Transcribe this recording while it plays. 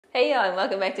Hey y'all, and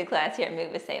welcome back to class here at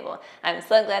Move with Sable. I'm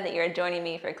so glad that you're joining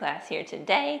me for class here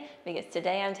today because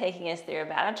today I'm taking us through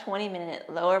about a 20-minute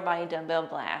lower body dumbbell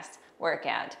blast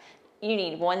workout. You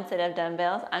need one set of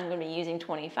dumbbells. I'm going to be using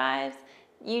 25s.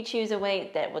 You choose a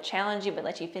weight that will challenge you but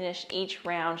let you finish each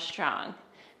round strong.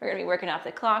 We're going to be working off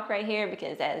the clock right here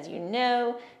because, as you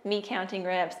know, me counting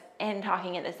reps and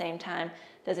talking at the same time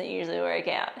doesn't usually work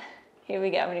out. Here we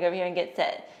go. I'm going to go over here and get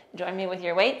set. Join me with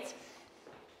your weights.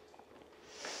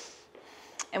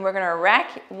 And we're gonna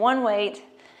rack one weight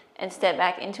and step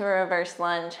back into a reverse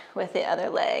lunge with the other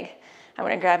leg. I'm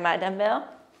gonna grab my dumbbell,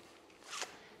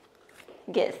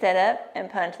 get set up, and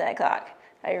punch that clock.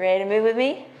 Are you ready to move with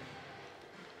me?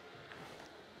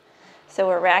 So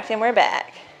we're racked and we're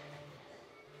back.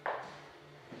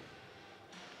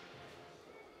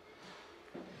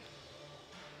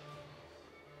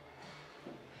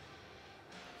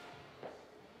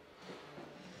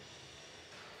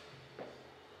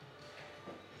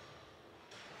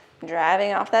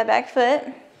 Driving off that back foot,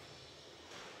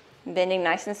 bending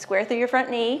nice and square through your front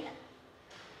knee.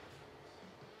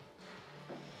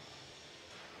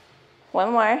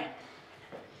 One more.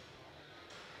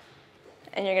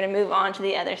 And you're gonna move on to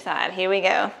the other side. Here we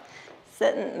go.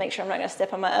 Sit and make sure I'm not gonna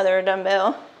step on my other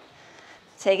dumbbell.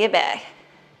 Take it back.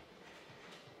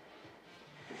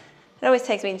 It always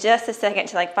takes me just a second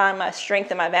to find my strength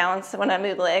and my balance when I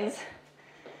move legs.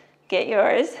 Get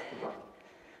yours.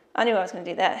 I knew I was going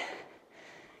to do that.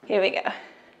 Here we go.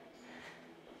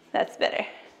 That's better.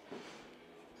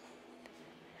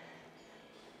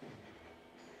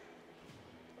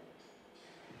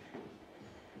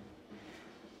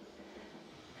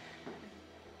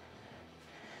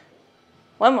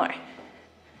 One more.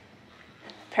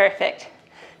 Perfect.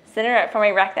 Center up for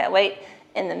me. Rack that weight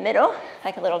in the middle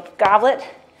like a little goblet,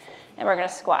 and we're going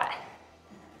to squat.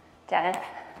 Down.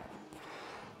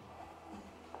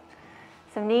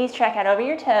 Some knees track out over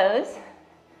your toes.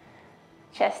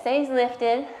 Chest stays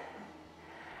lifted.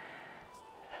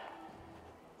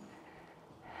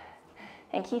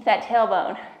 And keep that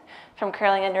tailbone from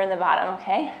curling under in the bottom,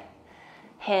 okay?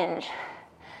 Hinge.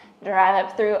 Drive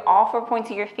up through all 4 points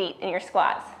of your feet in your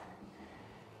squats.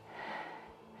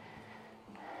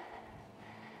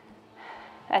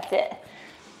 That's it.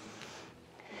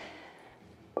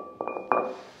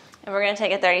 And we're gonna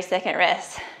take a 30-second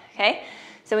rest, okay?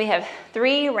 So we have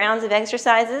 3 rounds of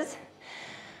exercises,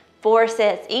 4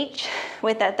 sets each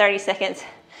with that 30 seconds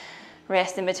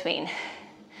rest in between.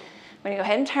 We're gonna go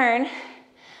ahead and turn.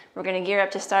 We're gonna gear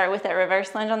up to start with that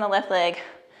reverse lunge on the left leg,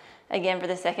 again for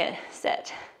the second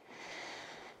set.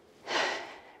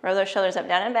 Roll those shoulders up,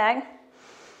 down, and back.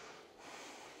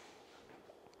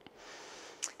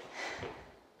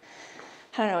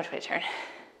 I don't know which way to turn.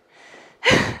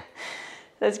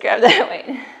 Let's grab that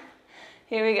weight.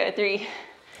 Here we go, 3,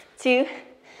 2,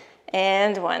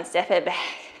 and 1. Step it back.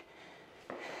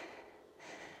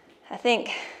 I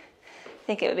think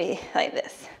it would be like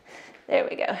this. There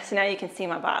we go. So now you can see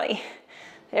my body.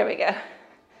 There we go.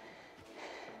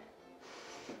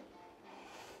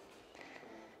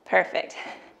 Perfect.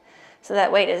 So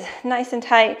that weight is nice and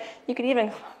tight. You could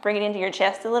even bring it into your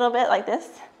chest a little bit like this.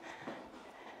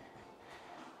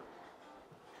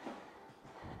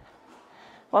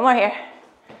 One more here.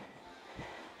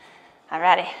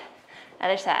 Alrighty,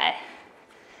 other side.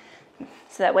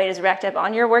 So that weight is racked up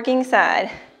on your working side.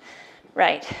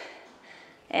 Right,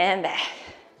 and back.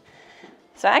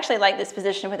 So I actually like this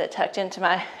position with it tucked into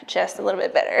my chest a little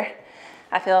bit better.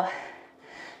 I feel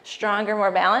stronger,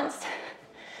 more balanced.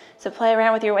 So play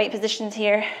around with your weight positions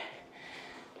here.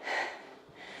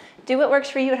 Do what works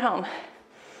for you at home.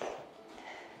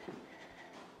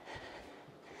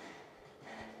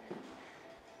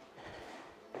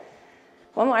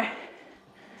 One more.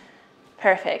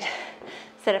 Perfect.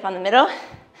 Sit up on the middle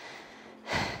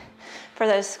for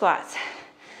those squats.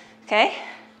 Okay?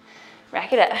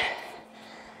 Rack it up.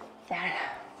 Down.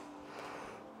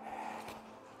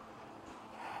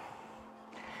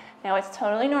 Now it's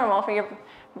totally normal for your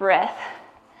breath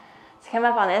to come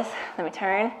up on this. Let me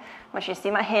turn. I want you to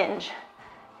see my hinge.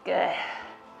 Good.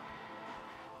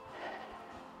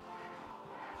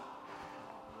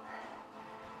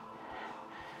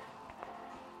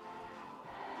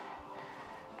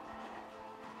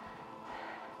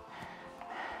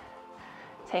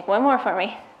 Take one more for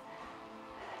me.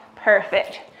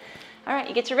 Perfect. All right,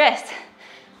 you get to rest.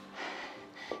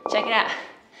 Check it out.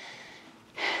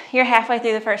 You're halfway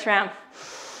through the first round.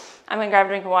 I'm gonna grab a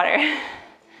drink of water.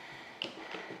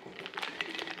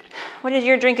 What is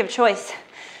your drink of choice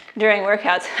during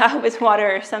workouts? I hope it's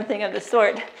water or something of the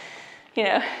sort,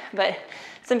 but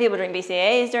some people drink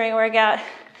BCAAs during a workout.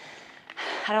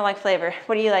 I don't like flavor.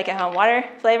 What do you like at home? Water,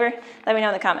 flavor? Let me know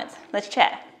in the comments. Let's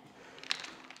chat.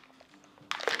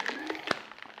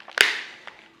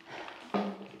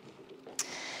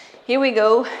 Here we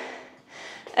go.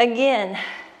 Again,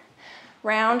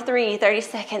 round 3, 30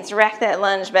 seconds. Rack that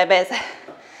lunge, babies.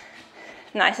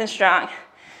 Nice and strong.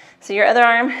 So your other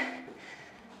arm,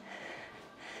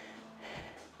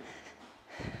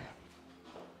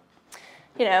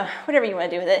 you know, whatever you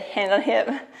want to do with it, hand on hip.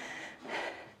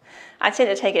 I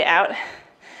tend to take it out.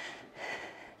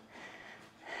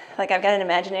 Like I've got an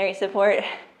imaginary support.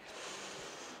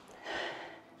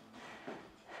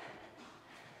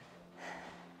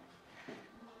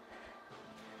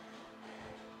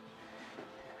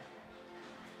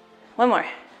 One more.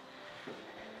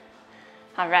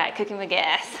 All right, cooking with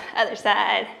gas. Other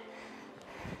side.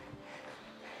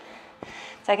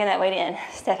 Taking that weight in,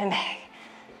 stepping back.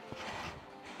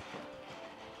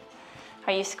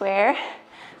 Are you square?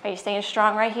 Are you staying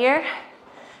strong right here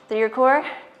through your core?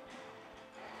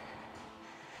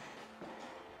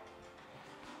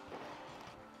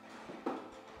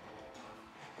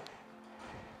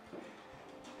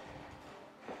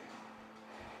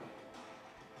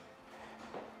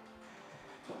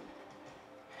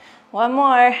 One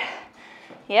more.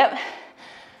 Yep.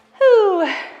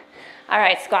 Whew. All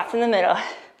right, squats in the middle.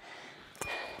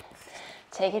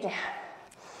 Take it down.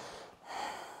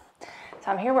 So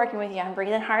I'm here working with you. I'm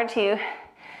breathing hard too.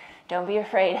 Don't be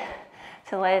afraid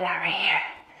to let it out right here.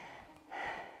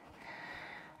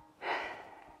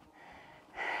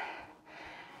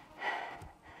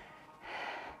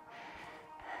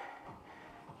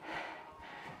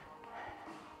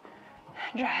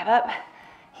 Drive up,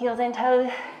 heels and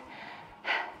toes.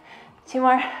 2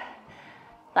 more.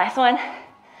 Last one.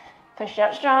 Push it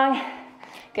out strong.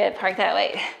 Good, park that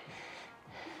weight.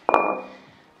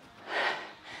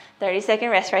 30-second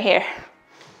rest right here.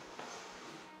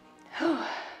 Whew.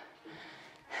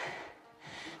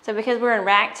 So because we're in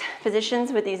racked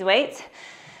positions with these weights,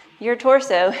 your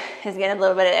torso is getting a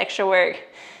little bit of extra work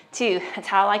too. That's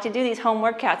how I like to do these home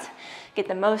workouts. Get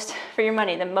the most for your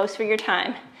money, the most for your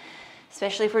time,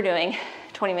 especially if we're doing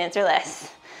 20 minutes or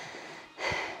less.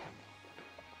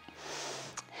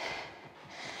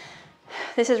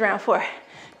 This is round 4,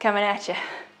 coming at you.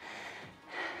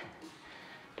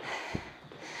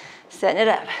 Setting it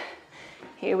up.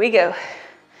 Here we go.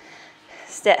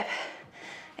 Step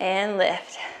and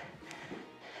lift.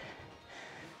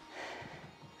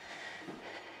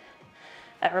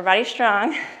 Upper body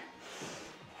strong.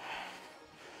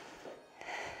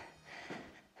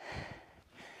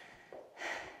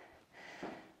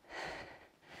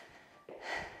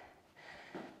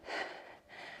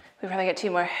 We probably got 2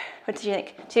 more. What did you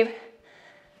think? 2?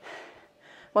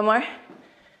 1 more?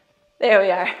 There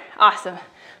we are. Awesome.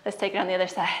 Let's take it on the other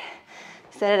side.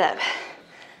 Set it up.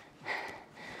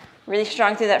 Really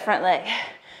strong through that front leg.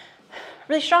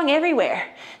 Really strong everywhere.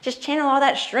 Just channel all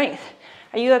that strength.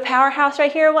 Are you a powerhouse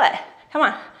right here or what? Come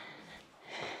on.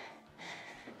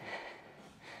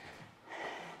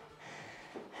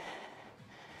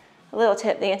 A little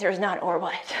tip, the answer is not or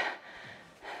what.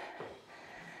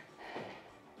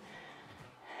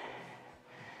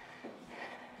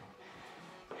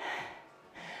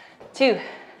 Two,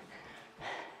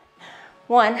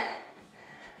 1.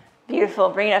 Beautiful,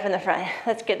 bring it up in the front.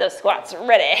 Let's get those squats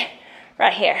ready,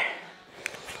 right here.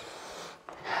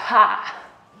 Ha.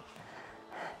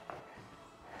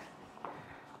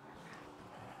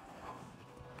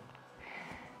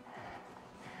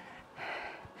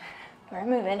 We're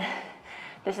moving.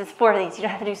 This is 4 of these. You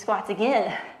don't have to do squats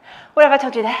again. What if I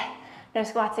told you that? No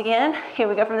squats again. Here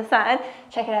we go from the side.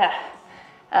 Check it out.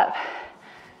 Up.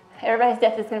 Everybody's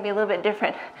depth is going to be a little bit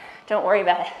different. Don't worry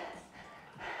about it.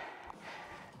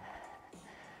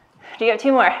 Do you have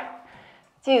 2 more?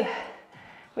 2.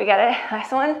 We got it.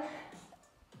 Last one.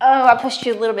 Oh, I pushed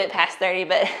you a little bit past 30,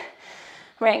 but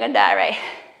we ain't gonna die, right?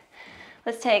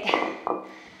 Let's take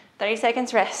 30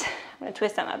 seconds rest. I'm gonna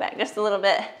twist on my back just a little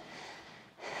bit.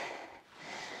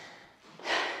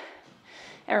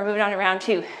 And we're moving on to round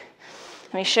 2.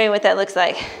 Let me show you what that looks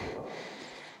like.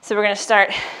 So we're gonna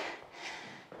start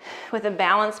with a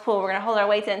balanced pull. We're gonna hold our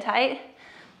weights in tight,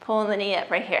 pulling the knee up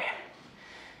right here.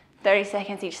 30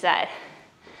 seconds each side.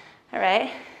 All right?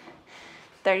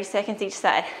 30 seconds each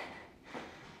side.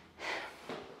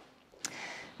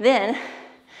 Then,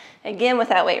 again with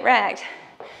that weight racked,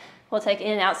 we'll take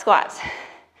in and out squats.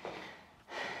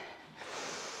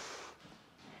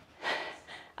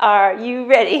 Are you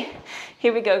ready?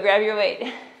 Here we go, grab your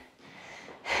weight.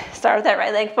 Start with that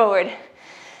right leg forward.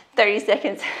 30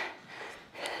 seconds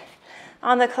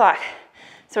on the clock.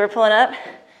 So we're pulling up,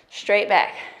 straight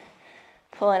back.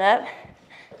 Pulling up,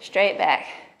 straight back.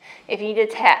 If you need to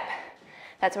tap,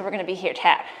 that's where we're gonna be here,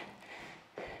 tap.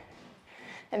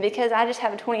 And because I just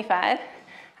have a 25,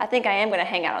 I think I am gonna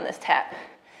hang out on this tap.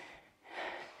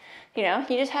 You know,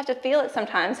 you just have to feel it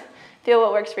sometimes. Feel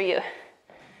what works for you.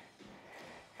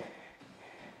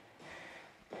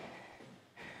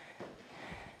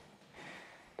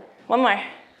 One more.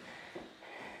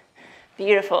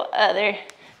 Beautiful, other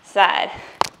side.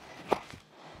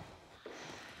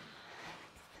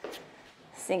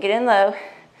 Sink it in low,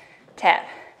 tap,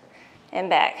 and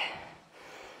back.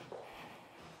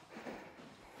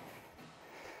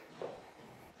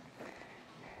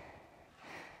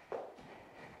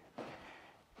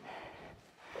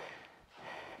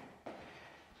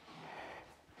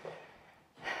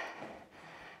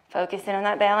 Focus in on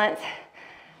that balance.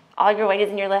 All your weight is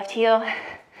in your left heel.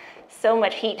 So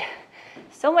much heat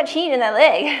in that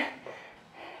leg.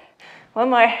 One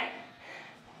more.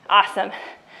 Awesome.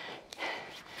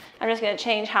 I'm just gonna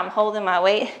change how I'm holding my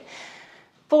weight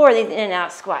for these in and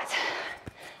out squats.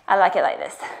 I like it like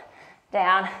this.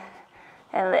 Down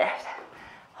and lift.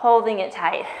 Holding it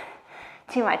tight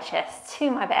to my chest,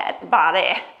 to my bad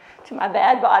body, to my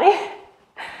bad body.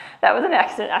 That was an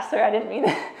accident, I swear I didn't mean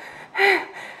that.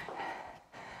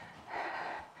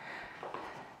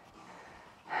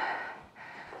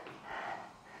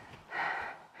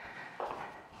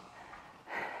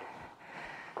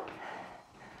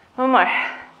 One more.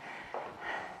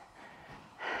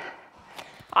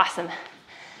 Awesome.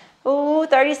 Ooh,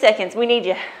 30 seconds, we need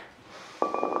you.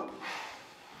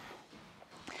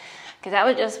 Because that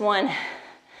was just one.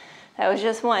 That was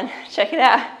just one. Check it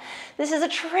out. This is a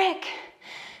trick.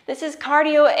 This is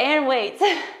cardio and weights.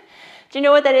 Do you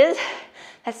know what that is?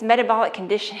 That's metabolic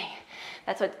conditioning.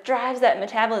 That's what drives that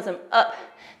metabolism up.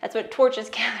 That's what torches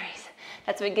calories.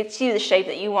 That's what gets you the shape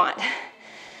that you want.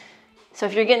 So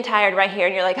if you're getting tired right here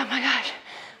and you're like, oh my gosh,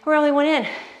 we're only one in,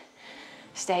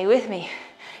 stay with me.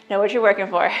 Know what you're working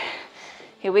for.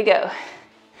 Here we go.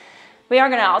 We are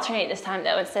gonna alternate this time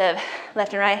though, instead of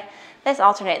left and right. Let's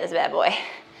alternate this bad boy.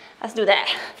 Let's do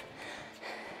that.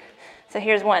 So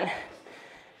here's one.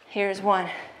 Here's one.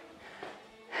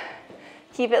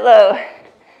 Keep it low.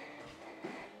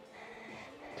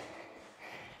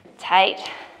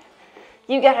 Tight.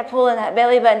 You gotta pull in that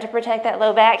belly button to protect that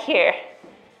low back here.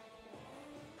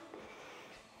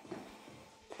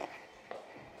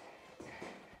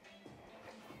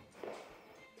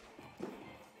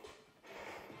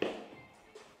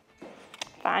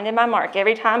 Finding my mark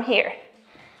every time here.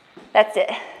 That's it.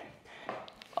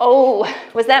 Oh,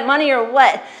 was that money or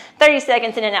what? 30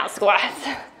 seconds in and out squats.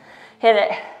 Hit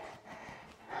it.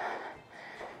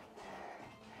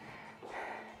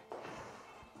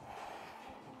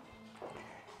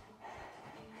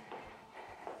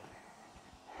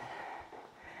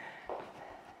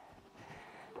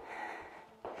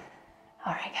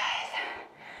 All right, guys.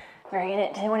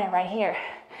 We're doing it right here.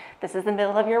 This is the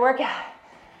middle of your workout.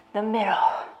 The middle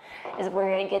is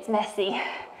where it gets messy.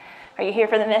 Are you here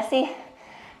for the messy?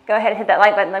 Go ahead and hit that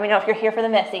like button. Let me know if you're here for the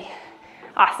messy.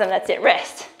 Awesome, that's it.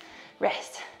 Rest,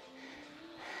 rest.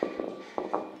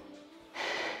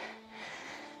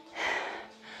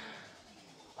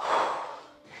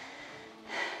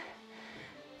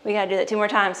 We gotta do that 2 more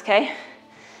times, okay?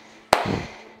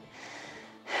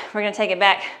 We're gonna take it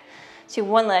back to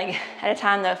one leg at a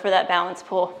time though for that balance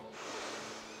pull.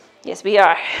 Yes, we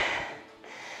are.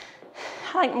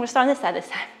 I'm gonna start on this side this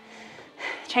time.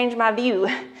 Change my view.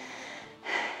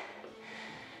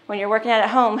 When you're working out at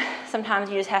home, sometimes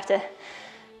you just have to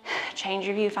change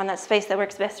your view, find that space that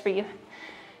works best for you.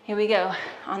 Here we go.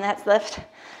 On that left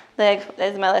leg,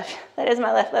 that is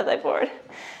my left leg forward.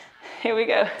 Here we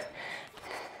go.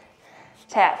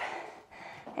 Tap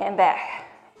and back.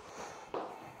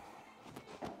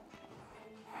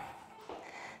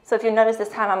 So if you notice this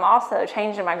time, I'm also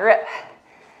changing my grip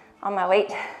on my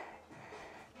weight.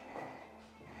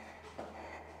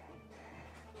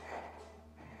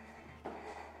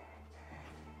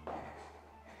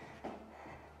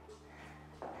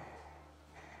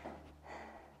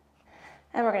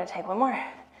 And we're gonna take one more.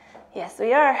 Yes,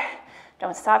 we are.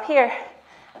 Don't stop here.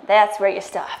 That's where you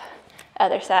stop.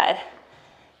 Other side.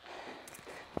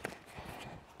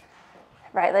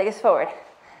 Right leg is forward.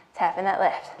 Tapping that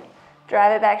left.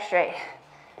 Drive it back straight.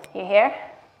 You here?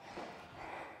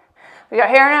 We got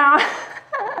here now.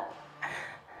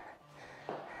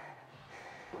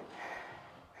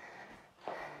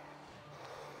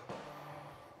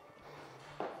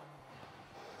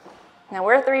 Now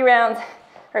we're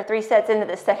 3 sets into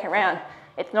the second round.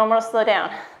 It's normal to slow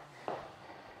down.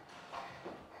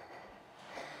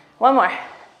 One more.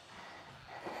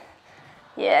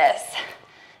 Yes.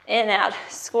 in and out,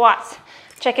 squats.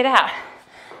 Check it out.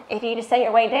 If you need to set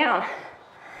your weight down,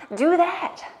 do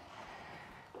that.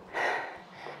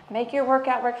 Make your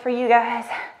workout work for you guys,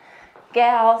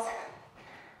 gals.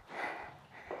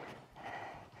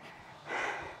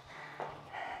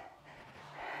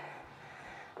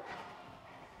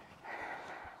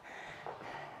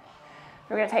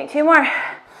 We're gonna take 2 more.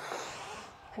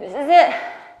 This is it.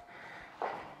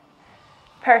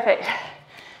 Perfect.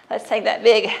 Let's take that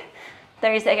big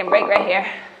 30-second break right here.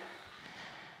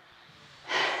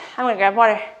 I'm gonna grab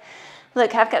water.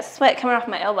 Look, I've got sweat coming off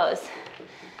my elbows.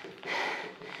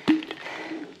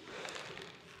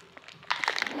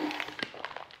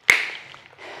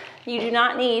 You do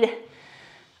not need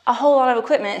a whole lot of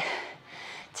equipment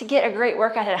to get a great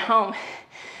workout at home.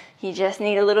 You just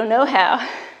need a little know-how.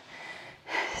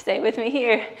 Stay with me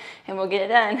here and we'll get it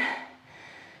done.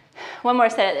 One more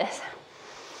set of this.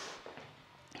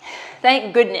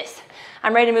 Thank goodness.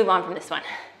 I'm ready to move on from this one.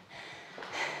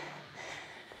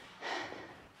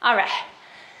 All right.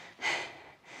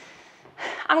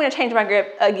 I'm gonna change my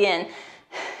grip again.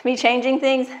 Me changing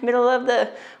things middle of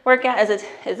the workout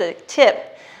is a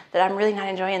tip that I'm really not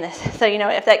enjoying this. So you know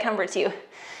what, if that comforts you,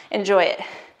 enjoy it.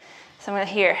 So I'm gonna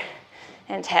here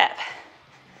and tap,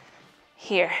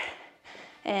 here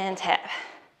and tap.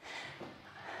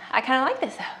 I kind of like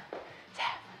this though.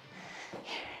 Tap,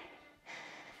 here.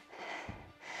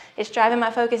 It's driving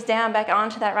my focus down back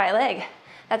onto that right leg.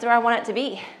 That's where I want it to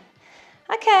be.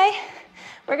 Okay,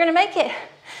 we're gonna make it.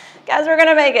 Guys, we're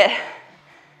gonna make it.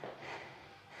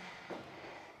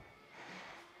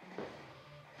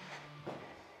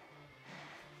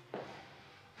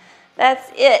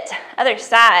 That's it, other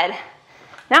side.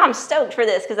 Now I'm stoked for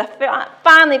this because I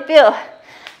finally feel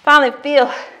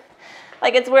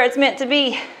like it's where it's meant to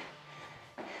be.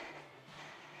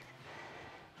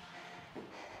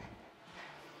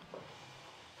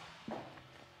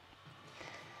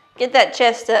 Get that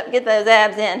chest up, get those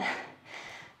abs in.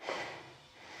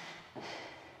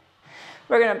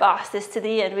 We're gonna boss this to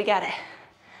the end, we got it.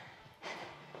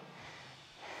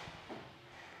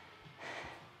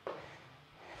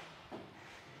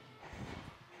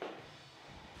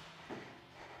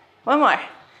 One more.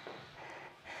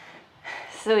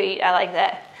 Sweet, I like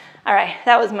that. All right,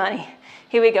 that was money.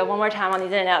 Here we go, one more time on these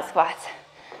in and out squats.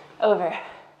 Over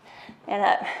and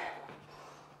up.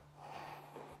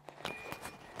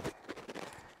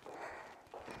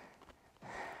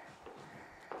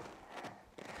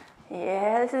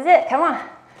 Yeah, this is it, come on.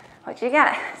 What you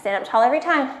got? Stand up tall every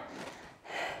time.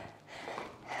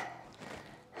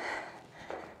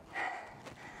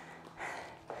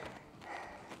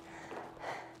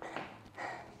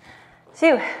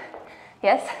 Two,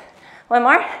 yes, one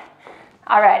more.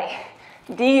 Alrighty,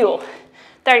 deal.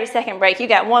 30-second break, you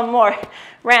got one more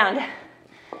round.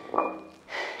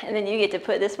 And then you get to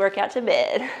put this workout to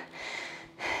bed.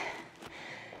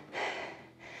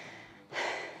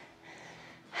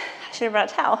 I should have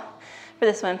brought a towel for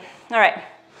this one. All right,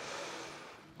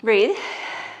 breathe.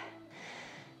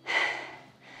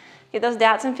 Get those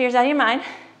doubts and fears out of your mind.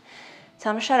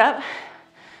 Tell them to shut up.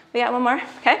 We got one more,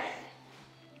 okay?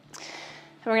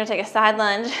 And we're gonna take a side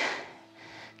lunge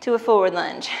to a forward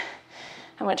lunge.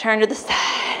 I'm gonna turn to the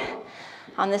side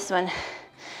on this one.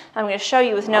 I'm gonna show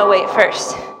you with no weight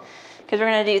first because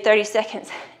we're gonna do 30 seconds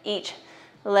each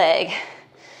leg.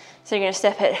 So you're gonna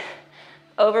step it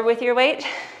over with your weight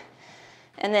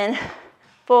and then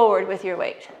forward with your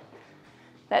weight.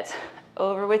 That's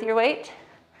over with your weight,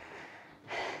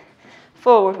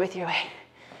 forward with your weight,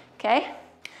 okay?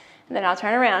 And then I'll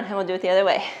turn around and we'll do it the other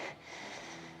way.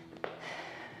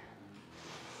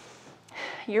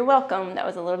 You're welcome. That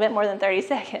was a little bit more than 30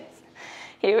 seconds.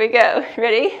 Here we go.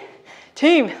 Ready?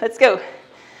 Team, let's go.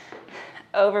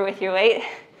 Over with your weight.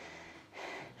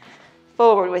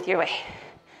 Forward with your weight.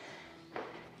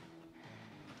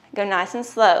 Go nice and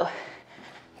slow.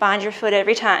 Find your foot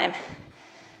every time.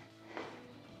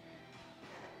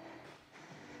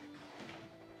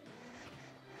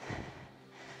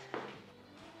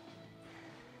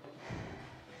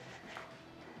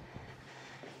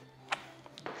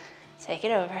 Take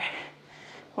it over.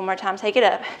 One more time, take it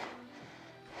up.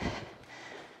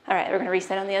 All right, we're gonna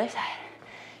reset on the other side.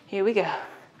 Here we go.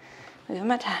 Moving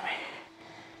my timer.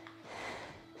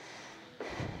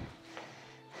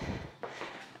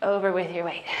 Over with your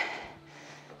weight.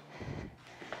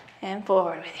 And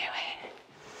forward with your weight.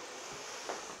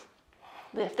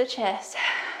 Lift the chest.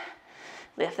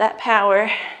 Lift that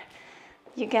power.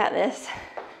 You got this.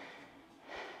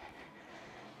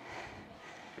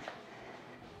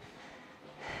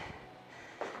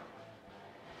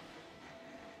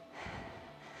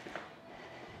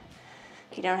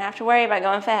 You don't have to worry about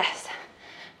going fast.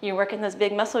 You're working those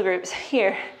big muscle groups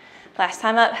here. Last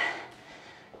time up,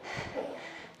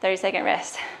 30-second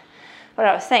rest. What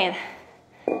I was saying,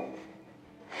 you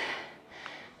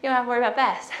don't have to worry about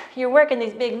fast. You're working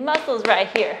these big muscles right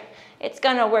here. It's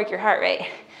gonna work your heart rate.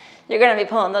 You're gonna be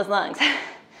pulling those lungs.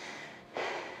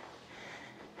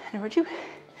 Number 2.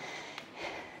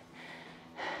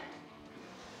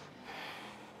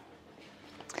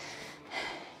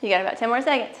 You got about 10 more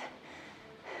seconds.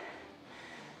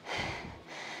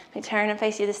 Let me turn and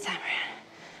face you this time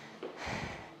around.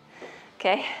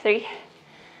 Okay, 3,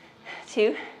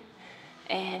 2,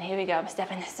 and here we go. I'm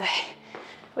stepping this way.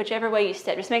 Whichever way you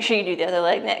step, just make sure you do the other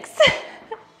leg next.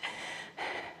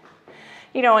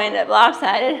 You don't end up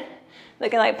lopsided,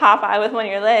 looking like Popeye with one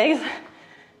of your legs.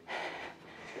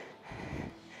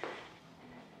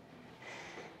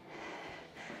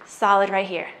 Solid right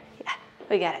here. Yeah,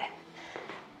 we got it.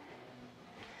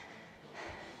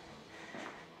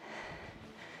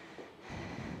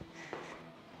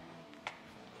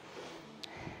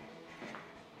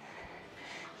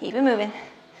 Keep it moving.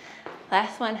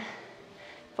 Last one.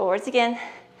 Forwards again.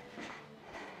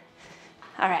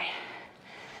 All right.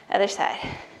 Other side.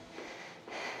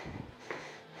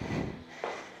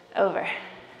 Over.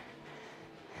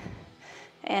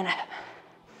 And up.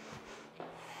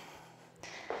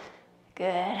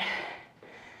 Good.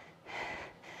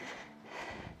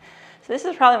 So this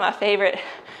is probably my favorite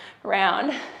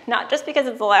round, not just because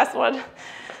it's the last one,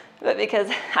 but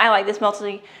because I like this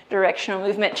multi-directional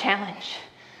movement challenge.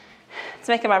 It's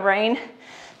making my brain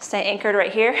stay anchored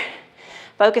right here,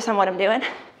 focus on what I'm doing.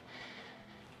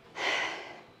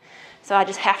 So I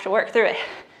just have to work through it.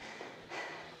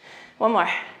 One more.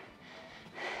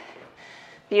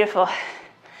 Beautiful.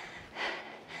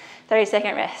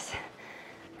 30-second rest.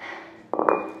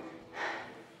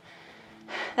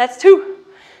 That's 2.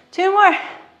 2 more.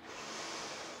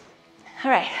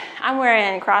 All right, I'm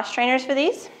wearing cross trainers for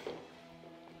these.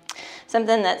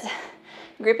 Something that's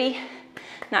grippy,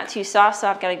 not too soft, so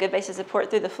I've got a good base of support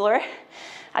through the floor.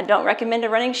 I don't recommend a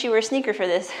running shoe or sneaker for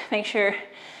this. Make sure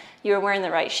you are wearing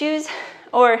the right shoes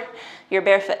or you're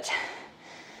barefoot.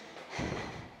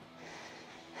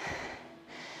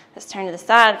 Let's turn to the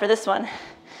side for this one.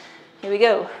 Here we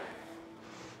go.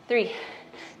 3,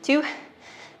 2,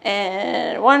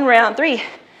 and 1. Round 3.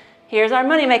 Here's our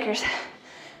money makers.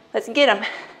 Let's get them.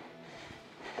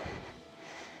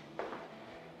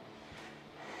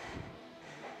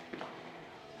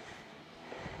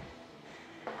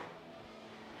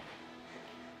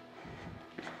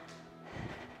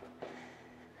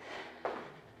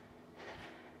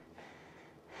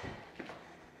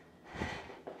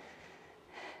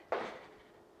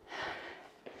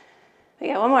 We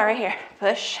got one more right here.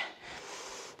 Push,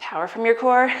 power from your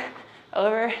core,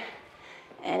 over,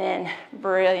 and in.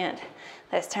 Brilliant.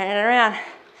 Let's turn it around.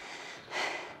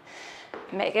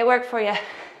 Make it work for you.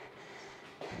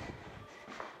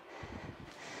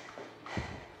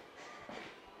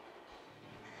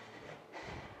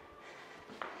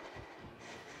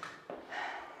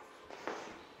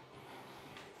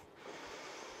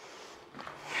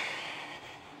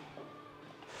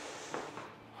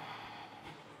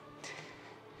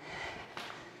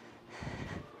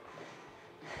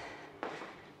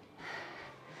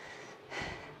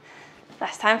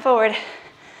 Last time forward.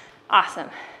 Awesome.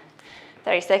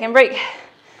 30-second break.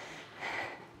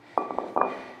 All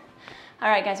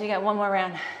right, guys, we got one more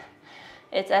round.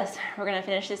 It's us. We're gonna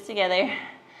finish this together.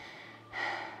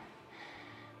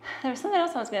 There was something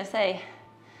else I was gonna say.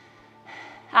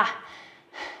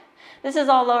 This is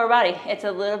all lower body. It's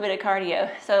a little bit of cardio.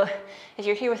 So if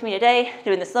you're here with me today,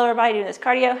 doing this lower body, doing this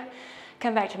cardio,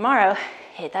 come back tomorrow,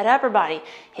 hit that upper body,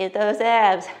 hit those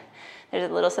abs. There's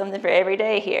a little something for every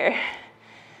day here.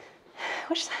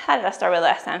 How did I start with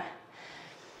last time?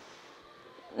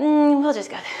 We'll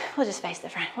just face the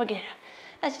front. We'll get it.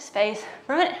 Let's just face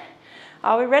front.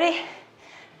 Are we ready?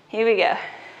 Here we go.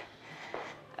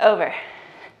 Over.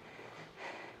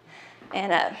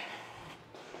 And up.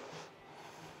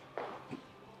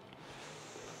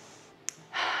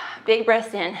 Big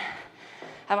breaths in.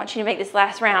 I want you to make this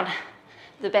last round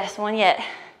the best one yet.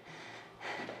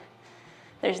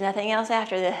 There's nothing else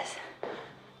after this.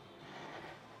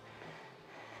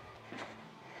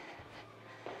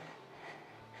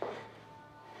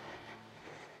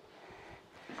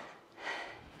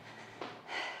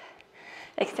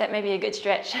 Except maybe a good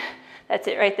stretch. That's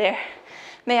it right there.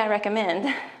 May I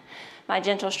recommend my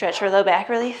gentle stretch for low back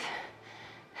relief?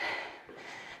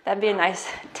 That'd be a nice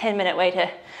 10-minute way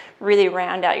to really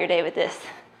round out your day with this.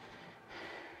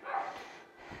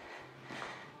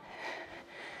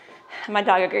 My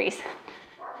dog agrees.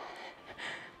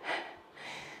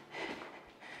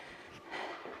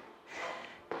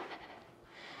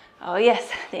 Oh yes,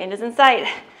 the end is in sight.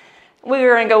 We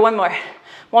were gonna go one more.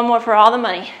 One more for all the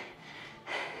money.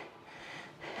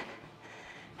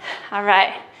 All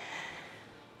right.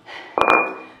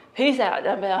 Peace out,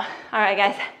 dumbbell. All right,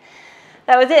 guys.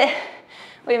 That was it.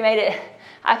 We made it.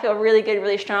 I feel really good,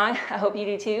 really strong. I hope you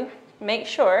do too. Make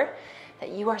sure that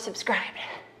you are subscribed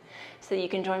so you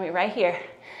can join me right here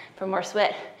for more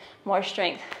sweat, more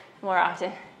strength, more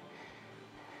often.